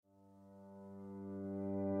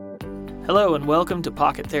Hello and welcome to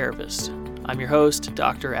Pocket Therapist. I'm your host,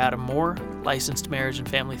 Dr. Adam Moore, licensed marriage and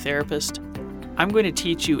family therapist. I'm going to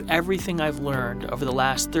teach you everything I've learned over the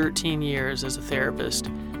last 13 years as a therapist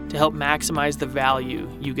to help maximize the value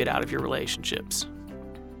you get out of your relationships.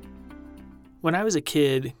 When I was a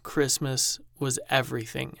kid, Christmas was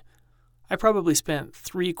everything. I probably spent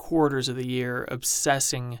 3/4 of the year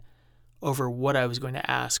obsessing over what I was going to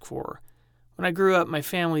ask for. When I grew up, my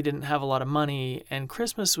family didn't have a lot of money, and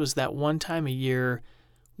Christmas was that one time a year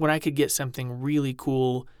when I could get something really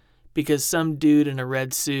cool because some dude in a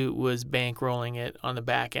red suit was bankrolling it on the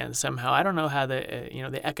back end somehow. I don't know how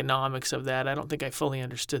the economics of that. I don't think I fully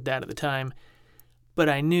understood that at the time, but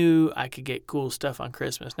I knew I could get cool stuff on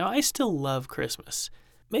Christmas. Now, I still love Christmas,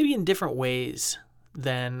 maybe in different ways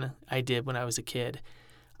than I did when I was a kid.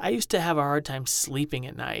 I used to have a hard time sleeping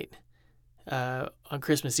at night on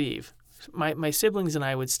Christmas Eve. My siblings and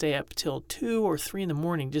I would stay up till 2 or 3 in the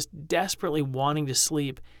morning just desperately wanting to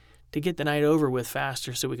sleep to get the night over with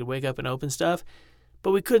faster so we could wake up and open stuff,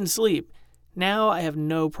 but we couldn't sleep. Now I have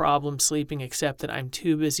no problem sleeping except that I'm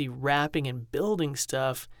too busy wrapping and building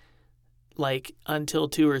stuff like until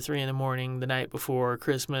 2 or 3 in the morning the night before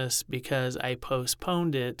Christmas because I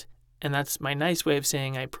postponed it, and that's my nice way of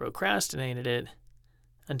saying I procrastinated it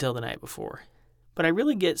until the night before. But I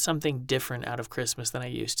really get something different out of Christmas than I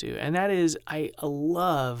used to, and that is I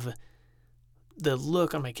love the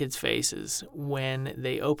look on my kids' faces when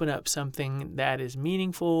they open up something that is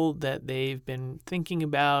meaningful, that they've been thinking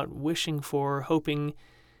about, wishing for, hoping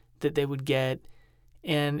that they would get,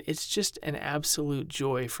 and it's just an absolute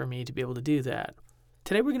joy for me to be able to do that.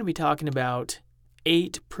 Today we're going to be talking about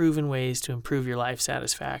 8 proven ways to improve your life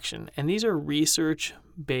satisfaction, and these are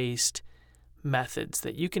research-based methods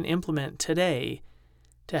that you can implement today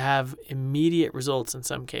to have immediate results in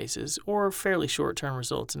some cases or fairly short-term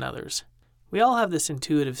results in others. We all have this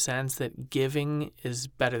intuitive sense that giving is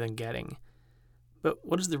better than getting. But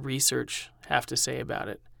what does the research have to say about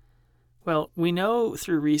it? Well, we know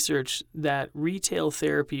through research that retail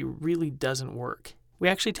therapy really doesn't work. We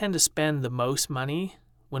actually tend to spend the most money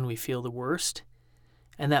when we feel the worst,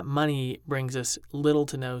 and that money brings us little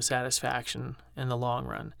to no satisfaction in the long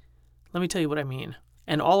run. Let me tell you what I mean.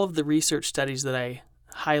 And all of the research studies that I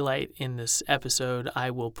highlight in this episode,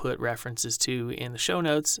 I will put references to in the show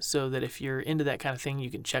notes so that if you're into that kind of thing,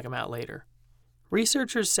 you can check them out later.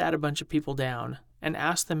 Researchers sat a bunch of people down and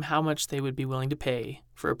asked them how much they would be willing to pay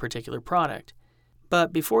for a particular product.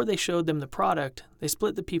 But before they showed them the product, they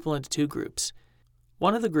split the people into 2 groups.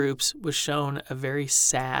 One of the groups was shown a very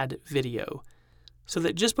sad video, so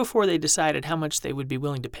that just before they decided how much they would be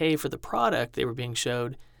willing to pay for the product they were being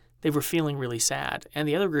showed, they were feeling really sad, and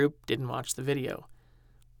the other group didn't watch the video.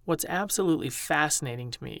 What's absolutely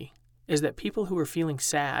fascinating to me is that people who were feeling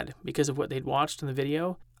sad because of what they'd watched in the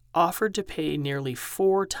video offered to pay nearly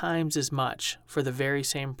 4 times as much for the very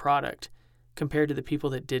same product compared to the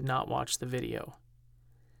people that did not watch the video.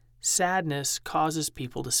 Sadness causes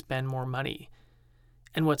people to spend more money.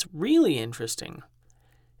 And what's really interesting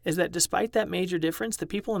is that despite that major difference, the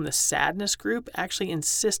people in the sadness group actually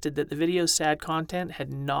insisted that the video's sad content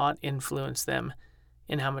had not influenced them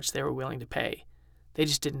in how much they were willing to pay. They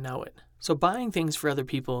just didn't know it. So buying things for other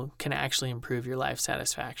people can actually improve your life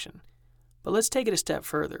satisfaction. But let's take it a step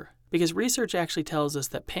further, because research actually tells us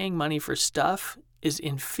that paying money for stuff is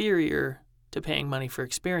inferior to paying money for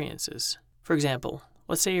experiences. For example,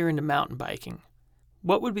 let's say you're into mountain biking.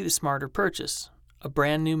 What would be the smarter purchase? A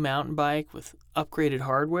brand new mountain bike with upgraded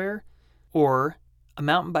hardware, or a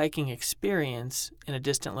mountain biking experience in a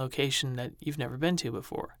distant location that you've never been to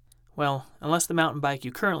before? Well, unless the mountain bike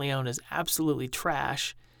you currently own is absolutely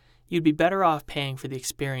trash, you'd be better off paying for the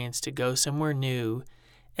experience to go somewhere new,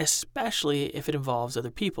 especially if it involves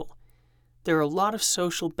other people. There are a lot of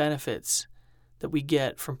social benefits that we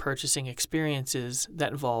get from purchasing experiences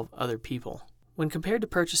that involve other people. When compared to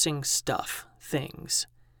purchasing stuff, things,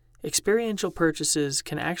 experiential purchases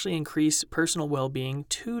can actually increase personal well-being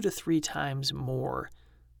 2 to 3 times more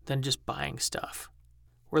than just buying stuff.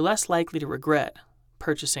 We're less likely to regret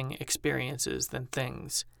purchasing experiences than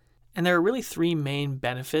things. And there are really 3 main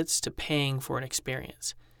benefits to paying for an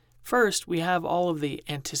experience. First, we have all of the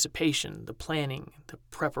anticipation, the planning, the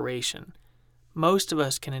preparation. Most of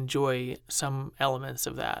us can enjoy some elements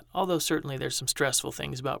of that, although certainly there's some stressful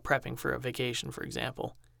things about prepping for a vacation, for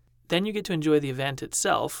example. Then you get to enjoy the event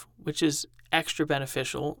itself, which is extra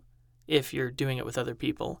beneficial if you're doing it with other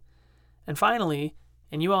people. And finally,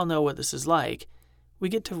 and you all know what this is like, we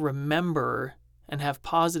get to remember and have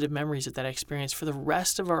positive memories of that experience for the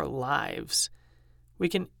rest of our lives. We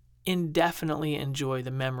can indefinitely enjoy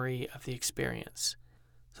the memory of the experience.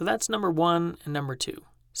 So that's number 1 and number 2.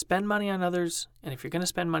 Spend money on others, and if you're going to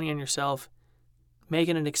spend money on yourself, make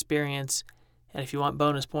it an experience, and if you want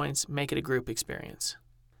bonus points, make it a group experience.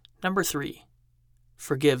 Number 3,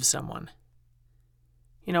 forgive someone.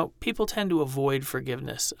 People tend to avoid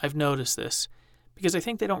forgiveness. I've noticed this because I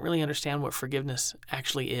think they don't really understand what forgiveness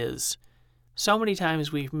actually is. So many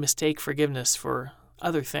times we mistake forgiveness for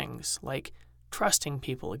other things, like trusting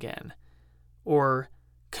people again, or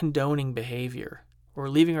condoning behavior, or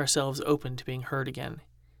leaving ourselves open to being hurt again.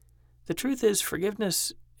 The truth is,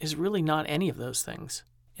 forgiveness is really not any of those things.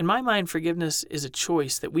 In my mind, forgiveness is a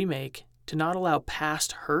choice that we make to not allow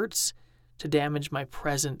past hurts to damage my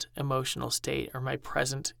present emotional state or my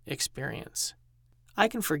present experience. I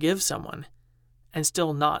can forgive someone and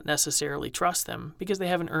still not necessarily trust them because they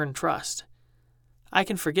haven't earned trust. I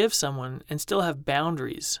can forgive someone and still have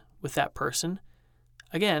boundaries with that person,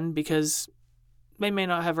 again, because they may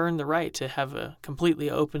not have earned the right to have a completely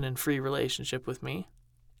open and free relationship with me.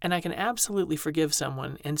 And I can absolutely forgive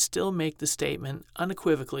someone and still make the statement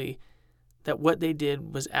unequivocally that what they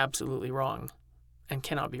did was absolutely wrong and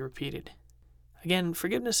cannot be repeated. Again,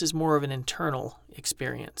 forgiveness is more of an internal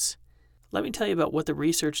experience. Let me tell you about what the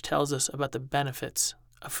research tells us about the benefits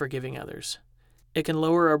of forgiving others. It can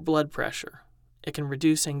lower our blood pressure. It can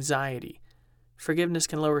reduce anxiety. Forgiveness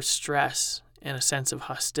can lower stress and a sense of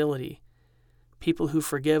hostility. People who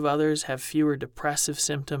forgive others have fewer depressive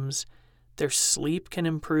symptoms. Their sleep can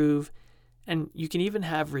improve, and you can even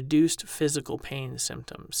have reduced physical pain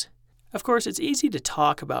symptoms. Of course, it's easy to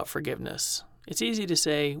talk about forgiveness. It's easy to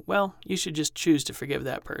say, well, you should just choose to forgive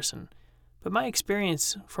that person. But my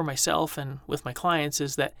experience for myself and with my clients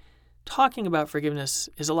is that talking about forgiveness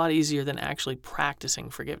is a lot easier than actually practicing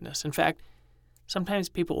forgiveness. In fact, sometimes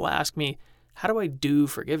people will ask me, how do I do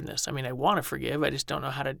forgiveness? I mean, I want to forgive, I just don't know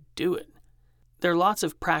how to do it. There are lots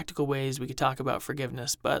of practical ways we could talk about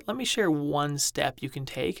forgiveness, but let me share one step you can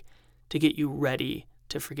take to get you ready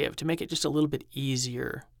to forgive, to make it just a little bit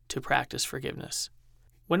easier to practice forgiveness.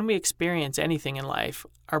 When we experience anything in life,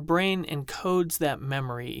 our brain encodes that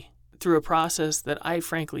memory through a process that I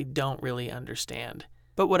frankly don't really understand.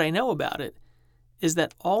 But what I know about it is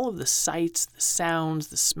that all of the sights, the sounds,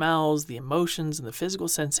 the smells, the emotions, and the physical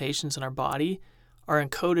sensations in our body are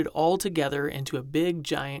encoded all together into a big,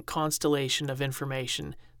 giant constellation of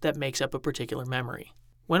information that makes up a particular memory.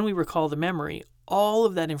 When we recall the memory, all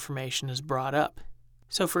of that information is brought up.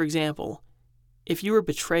 So, for example, if you were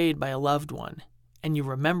betrayed by a loved one and you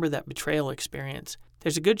remember that betrayal experience,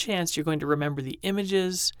 there's a good chance you're going to remember the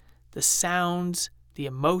images, the sounds, the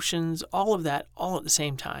emotions, all of that all at the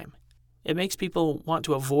same time. It makes people want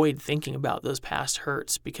to avoid thinking about those past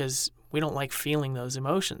hurts because we don't like feeling those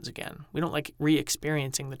emotions again. We don't like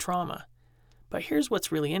re-experiencing the trauma. But here's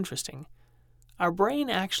what's really interesting. Our brain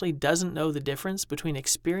actually doesn't know the difference between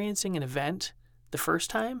experiencing an event the first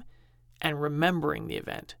time and remembering the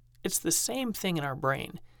event. It's the same thing in our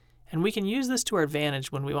brain, and we can use this to our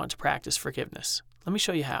advantage when we want to practice forgiveness. Let me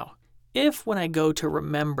show you how. If when I go to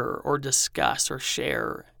remember or discuss or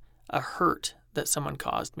share a hurt that someone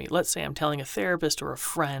caused me, let's say I'm telling a therapist or a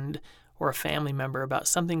friend or a family member about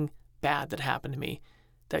something bad that happened to me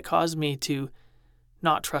that caused me to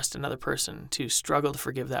not trust another person, to struggle to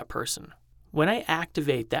forgive that person. When I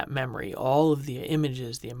activate that memory, all of the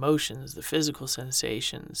images, the emotions, the physical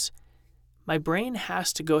sensations, my brain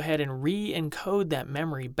has to go ahead and re-encode that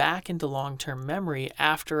memory back into long-term memory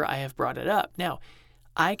after I have brought it up. Now,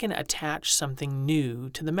 I can attach something new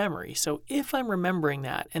to the memory. So if I'm remembering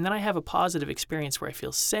that and then I have a positive experience where I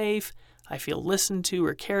feel safe, I feel listened to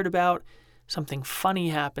or cared about, something funny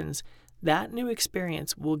happens, that new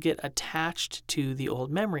experience will get attached to the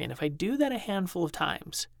old memory. And if I do that a handful of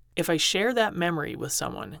times, if I share that memory with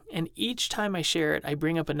someone and each time I share it, I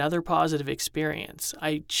bring up another positive experience,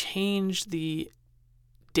 I change the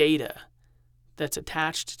data that's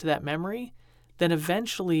attached to that memory, then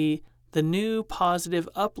eventually the new positive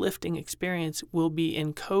uplifting experience will be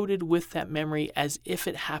encoded with that memory as if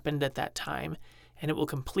it happened at that time, and it will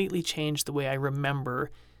completely change the way I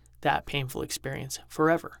remember that painful experience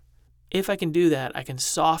forever. If I can do that, I can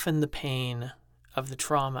soften the pain of the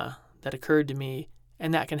trauma that occurred to me,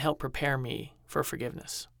 and that can help prepare me for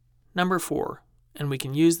forgiveness. Number 4, and we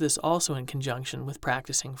can use this also in conjunction with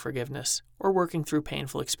practicing forgiveness or working through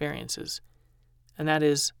painful experiences, and that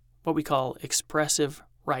is what we call expressive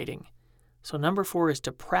writing. So number 4 is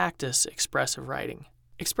to practice expressive writing.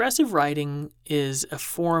 Expressive writing is a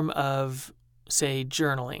form of, say,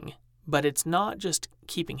 journaling, but it's not just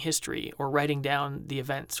keeping history or writing down the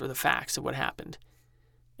events or the facts of what happened.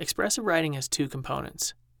 Expressive writing has 2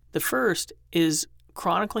 components. The first is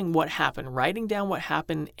chronicling what happened, writing down what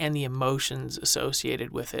happened and the emotions associated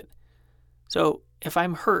with it. So if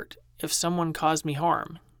I'm hurt, if someone caused me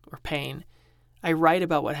harm or pain, I write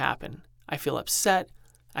about what happened. I feel upset,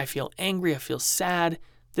 I feel angry, I feel sad.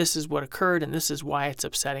 This is what occurred, and this is why it's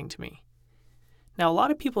upsetting to me. Now, a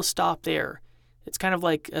lot of people stop there. It's kind of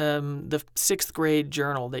like the 6th grade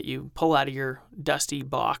journal that you pull out of your dusty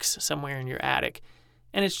box somewhere in your attic,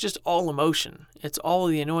 and it's just all emotion. It's all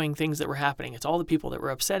the annoying things that were happening. It's all the people that were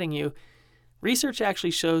upsetting you. Research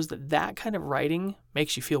actually shows that that kind of writing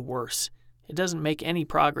makes you feel worse. It doesn't make any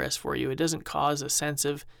progress for you. It doesn't cause a sense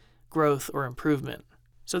of growth or improvement.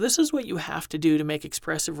 So this is what you have to do to make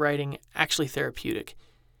expressive writing actually therapeutic.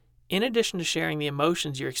 In addition to sharing the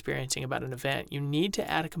emotions you're experiencing about an event, you need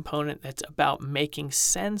to add a component that's about making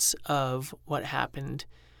sense of what happened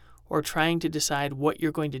or trying to decide what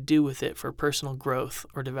you're going to do with it for personal growth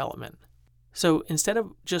or development. So instead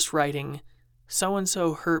of just writing,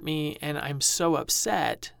 so-and-so hurt me and I'm so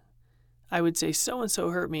upset, I would say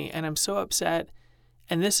so-and-so hurt me and I'm so upset,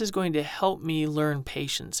 and this is going to help me learn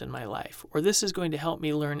patience in my life, or this is going to help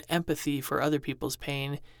me learn empathy for other people's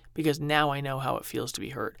pain because now I know how it feels to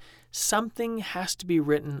be hurt. Something has to be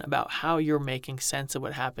written about how you're making sense of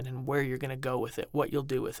what happened and where you're going to go with it, what you'll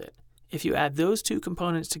do with it. If you add those two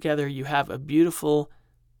components together, you have a beautiful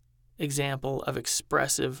example of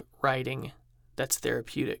expressive writing that's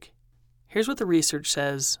therapeutic. Here's what the research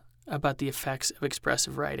says about the effects of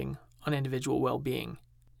expressive writing on individual well-being.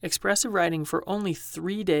 Expressive writing for only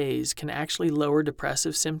 3 days can actually lower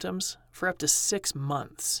depressive symptoms for up to 6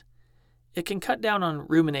 months. It can cut down on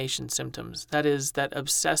rumination symptoms, that is, that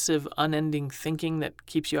obsessive, unending thinking that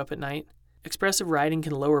keeps you up at night. Expressive writing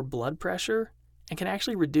can lower blood pressure and can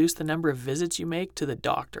actually reduce the number of visits you make to the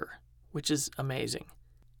doctor, which is amazing.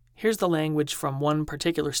 Here's the language from one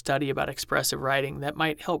particular study about expressive writing that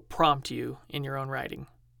might help prompt you in your own writing.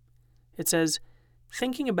 It says,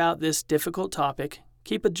 thinking about this difficult topic,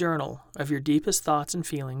 keep a journal of your deepest thoughts and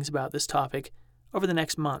feelings about this topic over the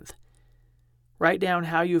next month. Write down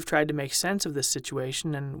how you have tried to make sense of this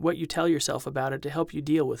situation and what you tell yourself about it to help you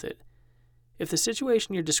deal with it. If the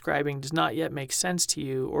situation you're describing does not yet make sense to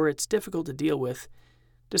you or it's difficult to deal with,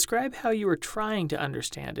 describe how you are trying to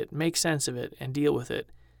understand it, make sense of it, and deal with it,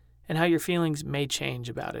 and how your feelings may change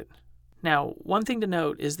about it. Now, one thing to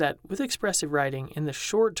note is that with expressive writing, in the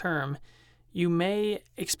short term, you may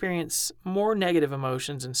experience more negative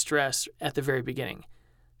emotions and stress at the very beginning.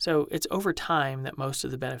 So it's over time that most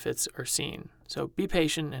of the benefits are seen. So be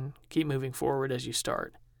patient and keep moving forward as you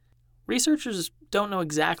start. Researchers don't know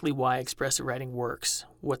exactly why expressive writing works,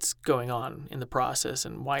 what's going on in the process,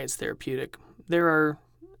 and why it's therapeutic. There are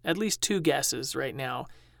at least 2 guesses right now.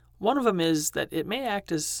 One of them is that it may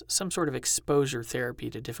act as some sort of exposure therapy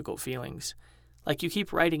to difficult feelings. Like you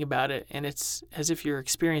keep writing about it, and it's as if you're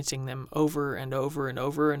experiencing them over and over and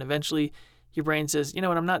over, and eventually your brain says, you know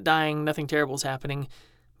what, I'm not dying, nothing terrible is happening.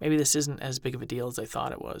 Maybe this isn't as big of a deal as I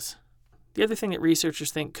thought it was. The other thing that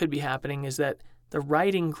researchers think could be happening is that the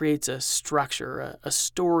writing creates a structure, a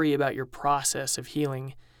story about your process of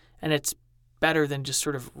healing, and it's better than just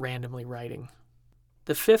sort of randomly writing.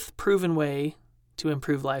 The 5th proven way to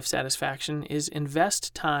improve life satisfaction is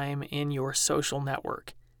invest time in your social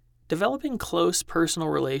network. Developing close personal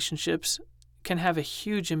relationships can have a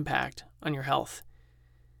huge impact on your health.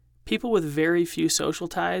 People with very few social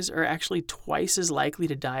ties are actually twice as likely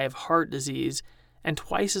to die of heart disease and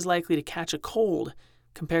twice as likely to catch a cold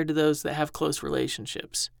compared to those that have close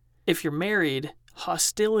relationships. If you're married,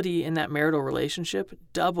 hostility in that marital relationship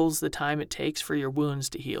doubles the time it takes for your wounds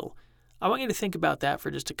to heal. I want you to think about that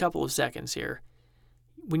for just a couple of seconds here.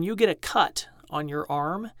 When you get a cut on your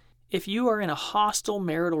arm, if you are in a hostile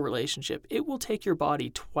marital relationship, it will take your body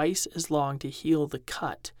twice as long to heal the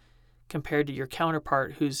cut compared to your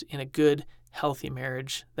counterpart who's in a good, healthy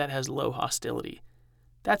marriage that has low hostility.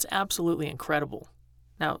 That's absolutely incredible.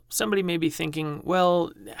 Now, somebody may be thinking,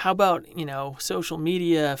 well, how about, social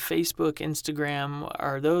media, Facebook, Instagram,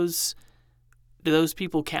 do those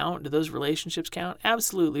people count? Do those relationships count?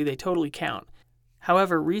 Absolutely, they totally count.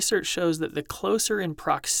 However, research shows that the closer in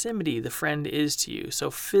proximity the friend is to you,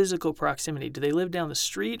 so physical proximity, do they live down the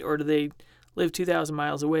street or do they live 2,000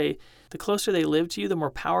 miles away? The closer they live to you, the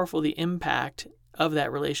more powerful the impact of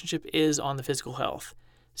that relationship is on the physical health.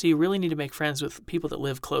 So you really need to make friends with people that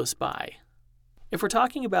live close by. If we're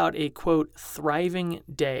talking about a, quote, thriving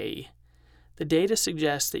day, the data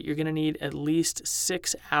suggests that you're going to need at least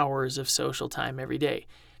 6 hours of social time every day.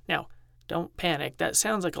 Now, don't panic. That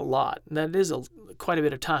sounds like a lot. That is quite a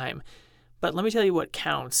bit of time. But let me tell you what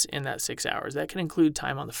counts in that 6 hours. That can include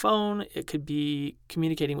time on the phone. It could be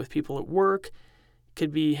communicating with people at work. It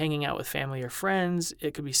could be hanging out with family or friends.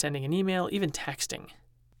 It could be sending an email, even texting.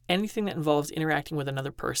 Anything that involves interacting with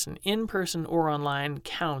another person, in person or online,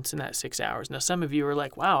 counts in that 6 hours. Now, some of you are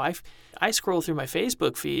like, wow, I scroll through my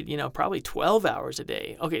Facebook feed, probably 12 hours a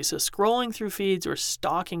day. Okay, so scrolling through feeds or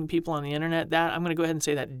stalking people on the internet, that I'm going to go ahead and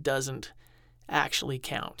say that doesn't actually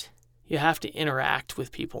count. You have to interact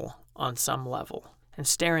with people on some level. And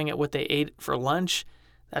staring at what they ate for lunch,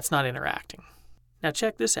 that's not interacting. Now,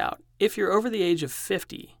 check this out. If you're over the age of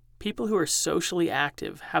 50, people who are socially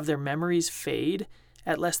active have their memories fade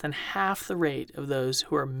at less than half the rate of those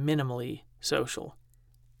who are minimally social.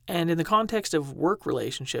 And in the context of work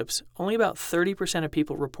relationships, only about 30% of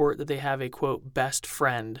people report that they have a, quote, best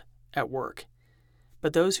friend at work.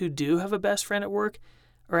 But those who do have a best friend at work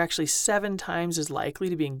are actually 7 times as likely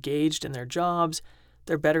to be engaged in their jobs.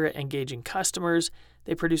 They're better at engaging customers,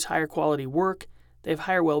 they produce higher quality work, they have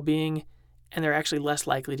higher well-being, and they're actually less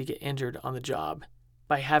likely to get injured on the job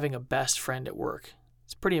by having a best friend at work.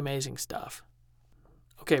 It's pretty amazing stuff.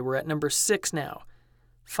 Okay, we're at number 6 now.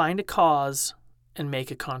 Find a cause and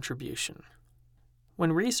make a contribution.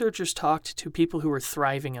 When researchers talked to people who were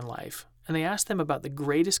thriving in life, and they asked them about the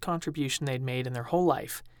greatest contribution they'd made in their whole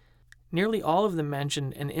life, nearly all of them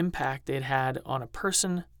mentioned an impact they'd had on a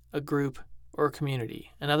person, a group, or a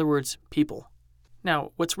community. In other words, people.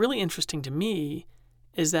 Now, what's really interesting to me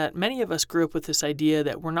is that many of us grew up with this idea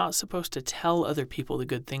that we're not supposed to tell other people the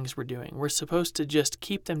good things we're doing. We're supposed to just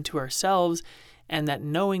keep them to ourselves, and that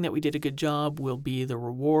knowing that we did a good job will be the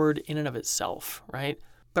reward in and of itself, right?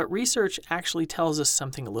 But research actually tells us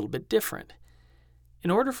something a little bit different.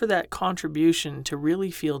 In order for that contribution to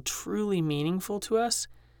really feel truly meaningful to us,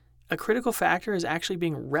 a critical factor is actually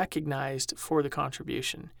being recognized for the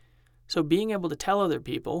contribution. So being able to tell other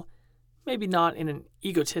people, maybe not in an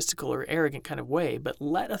egotistical or arrogant kind of way, but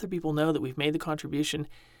let other people know that we've made the contribution,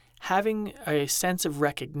 having a sense of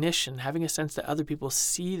recognition, having a sense that other people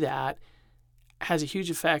see that has a huge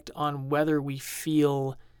effect on whether we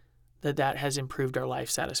feel that that has improved our life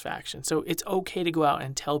satisfaction. So it's okay to go out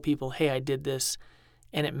and tell people, hey, I did this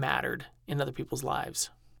and it mattered in other people's lives.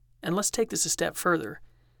 And let's take this a step further.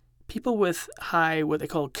 People with high, what they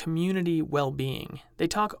call community well-being, they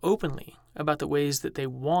talk openly about the ways that they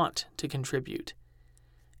want to contribute.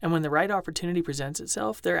 And when the right opportunity presents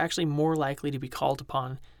itself, they're actually more likely to be called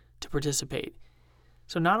upon to participate.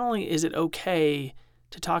 So not only is it okay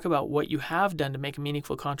to talk about what you have done to make a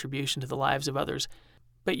meaningful contribution to the lives of others,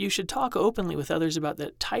 but you should talk openly with others about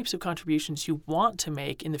the types of contributions you want to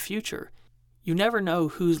make in the future. You never know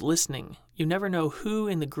who's listening. You never know who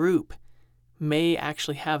in the group may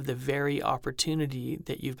actually have the very opportunity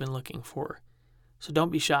that you've been looking for. So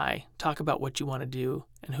don't be shy. Talk about what you want to do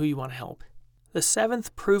and who you want to help. The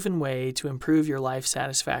 7th proven way to improve your life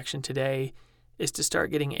satisfaction today is to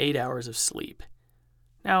start getting 8 hours of sleep.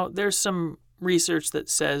 Now, there's some research that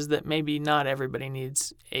says that maybe not everybody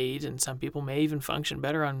needs 8, and some people may even function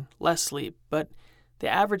better on less sleep, but the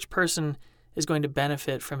average person is going to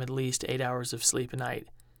benefit from at least 8 hours of sleep a night.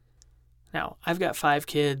 Now, I've got 5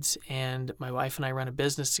 kids, and my wife and I run a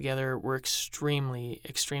business together. We're extremely,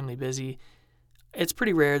 extremely busy. It's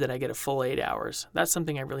pretty rare that I get a full 8 hours. That's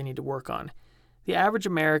something I really need to work on. The average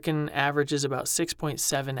American averages about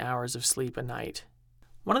 6.7 hours of sleep a night.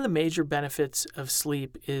 One of the major benefits of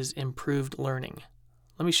sleep is improved learning.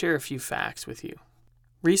 Let me share a few facts with you.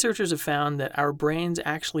 Researchers have found that our brains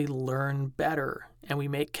actually learn better, and we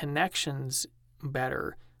make connections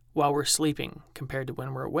better while we're sleeping compared to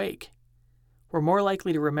when we're awake. We're more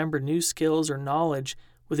likely to remember new skills or knowledge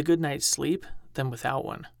with a good night's sleep than without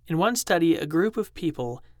one. In one study, a group of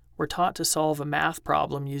people were taught to solve a math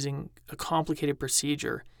problem using a complicated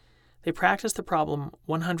procedure. They practiced the problem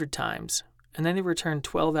 100 times, and then they returned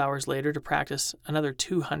 12 hours later to practice another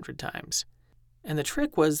 200 times. And the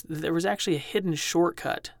trick was that there was actually a hidden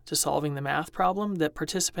shortcut to solving the math problem that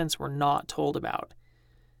participants were not told about.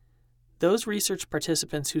 Those research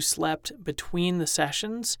participants who slept between the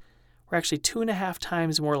sessions were actually 2.5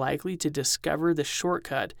 times more likely to discover the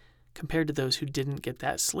shortcut compared to those who didn't get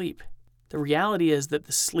that sleep. The reality is that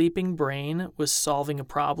the sleeping brain was solving a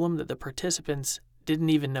problem that the participants didn't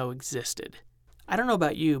even know existed. I don't know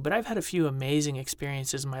about you, but I've had a few amazing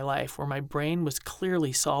experiences in my life where my brain was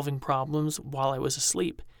clearly solving problems while I was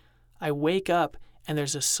asleep. I wake up and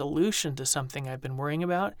there's a solution to something I've been worrying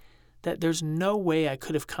about that there's no way I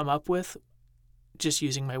could have come up with just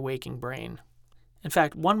using my waking brain. In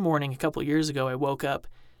fact, one morning a couple years ago, I woke up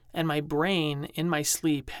and my brain in my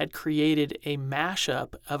sleep had created a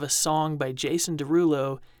mashup of a song by Jason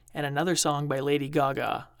Derulo and another song by Lady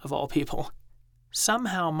Gaga, of all people.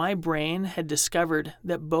 Somehow my brain had discovered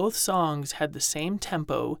that both songs had the same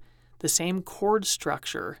tempo, the same chord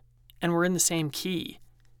structure, and were in the same key.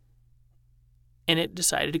 and it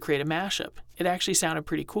decided to create a mashup. It actually sounded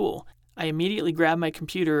pretty cool. I immediately grabbed my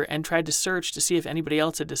computer and tried to search to see if anybody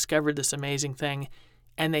else had discovered this amazing thing,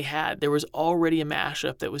 and they had. There was already a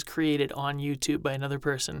mashup that was created on YouTube by another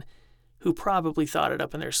person who probably thought it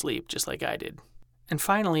up in their sleep, just like I did. And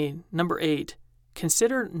finally, number 8,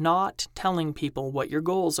 consider not telling people what your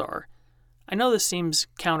goals are. I know this seems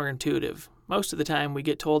counterintuitive. Most of the time, we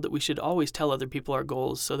get told that we should always tell other people our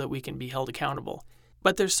goals so that we can be held accountable.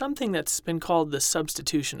 But there's something that's been called the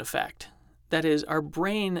substitution effect. That is, our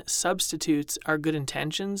brain substitutes our good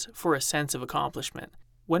intentions for a sense of accomplishment.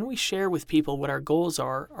 When we share with people what our goals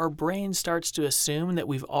are, our brain starts to assume that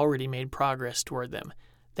we've already made progress toward them,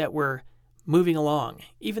 that we're moving along,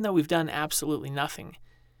 even though we've done absolutely nothing.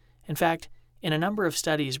 In fact, in a number of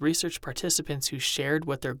studies, research participants who shared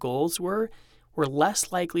what their goals were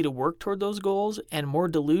less likely to work toward those goals and more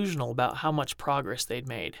delusional about how much progress they'd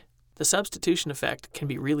made. The substitution effect can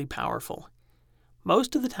be really powerful.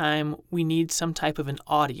 Most of the time, we need some type of an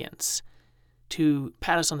audience to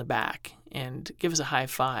pat us on the back and give us a high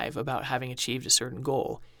five about having achieved a certain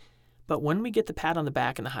goal. But when we get the pat on the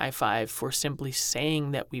back and the high five for simply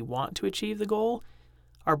saying that we want to achieve the goal,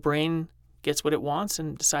 our brain gets what it wants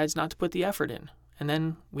and decides not to put the effort in, and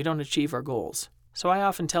then we don't achieve our goals. So I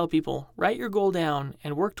often tell people, write your goal down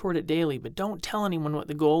and work toward it daily, but don't tell anyone what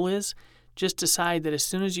the goal is. Just decide that as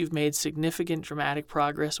soon as you've made significant dramatic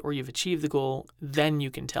progress or you've achieved the goal, then you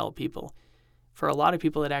can tell people. For a lot of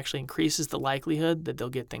people, it actually increases the likelihood that they'll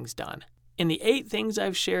get things done. In the 8 things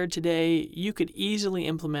I've shared today, you could easily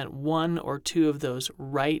implement 1 or 2 of those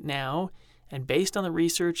right now, and based on the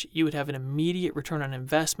research, you would have an immediate return on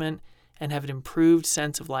investment and have an improved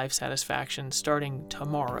sense of life satisfaction starting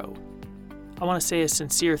tomorrow. I want to say a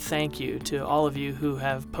sincere thank you to all of you who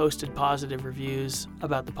have posted positive reviews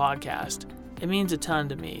about the podcast. It means a ton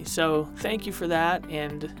to me, so thank you for that,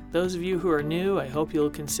 and those of you who are new, I hope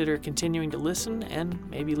you'll consider continuing to listen and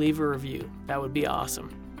maybe leave a review. That would be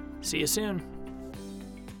awesome. See you soon.